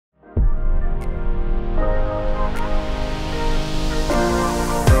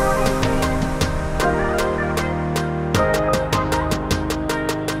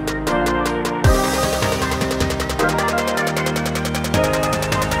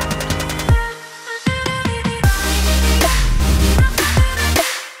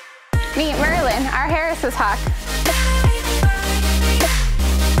Harris's hawk.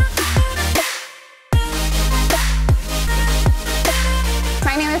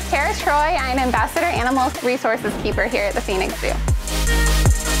 My name is Tara Troy. I'm an Ambassador Animal Resources Keeper here at the Phoenix Zoo.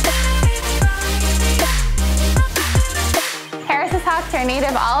 Harris's hawks are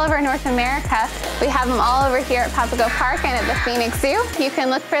native all over North America. We have them all over here at Papago Park and at the Phoenix Zoo. You can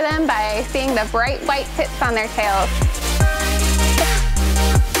look for them by seeing the bright white tips on their tails.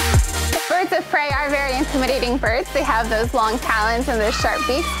 Birds of prey are very intimidating birds. They have those long talons and those sharp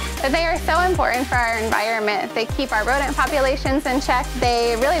beaks, but they are so important for our environment. They keep our rodent populations in check.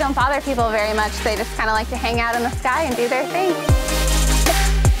 They really don't bother people very much. They just kind of like to hang out in the sky and do their thing.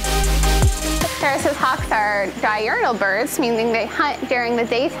 Harris's hawks are diurnal birds, meaning they hunt during the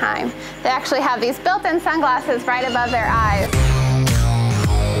daytime. They actually have these built-in sunglasses right above their eyes.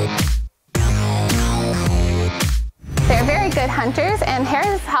 They're very good hunters, and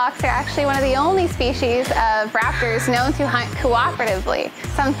Harris's hawks are actually one of the only species of raptors known to hunt cooperatively.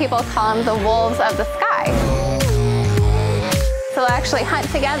 Some people call them the wolves of the sky. So they'll actually hunt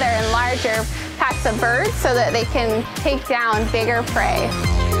together in larger packs of birds so that they can take down bigger prey.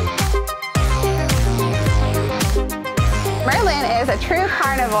 Merlin is a true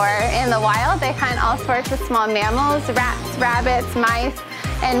carnivore. In the wild, they hunt all sorts of small mammals, rats, rabbits, mice,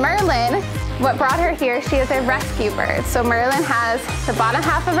 and Merlin, what brought her here, she is a rescue bird. So Merlin has the bottom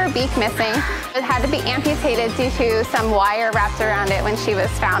half of her beak missing. It had to be amputated due to some wire wrapped around it when she was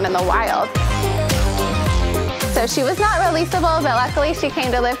found in the wild. So she was not releasable, but luckily she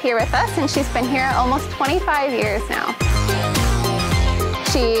came to live here with us, and she's been here almost 25 years now.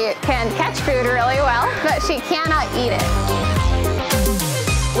 She can catch food really well, but she cannot eat it.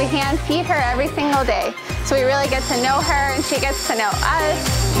 We hand feed her every single day, so we really get to know her and she gets to know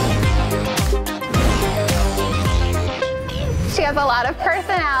us. She has a lot of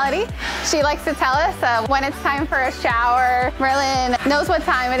personality. She likes to tell us when it's time for a shower. Merlin knows what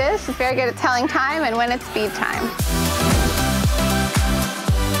time it is. She's very good at telling time and when it's feed time.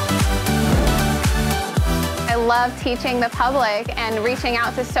 I love teaching the public and reaching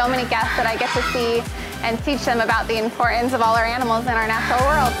out to so many guests that I get to see and teach them about the importance of all our animals in our natural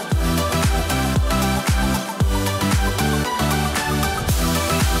world.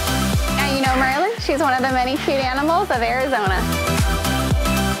 And you know Merlin? She's one of the many cute animals of Arizona.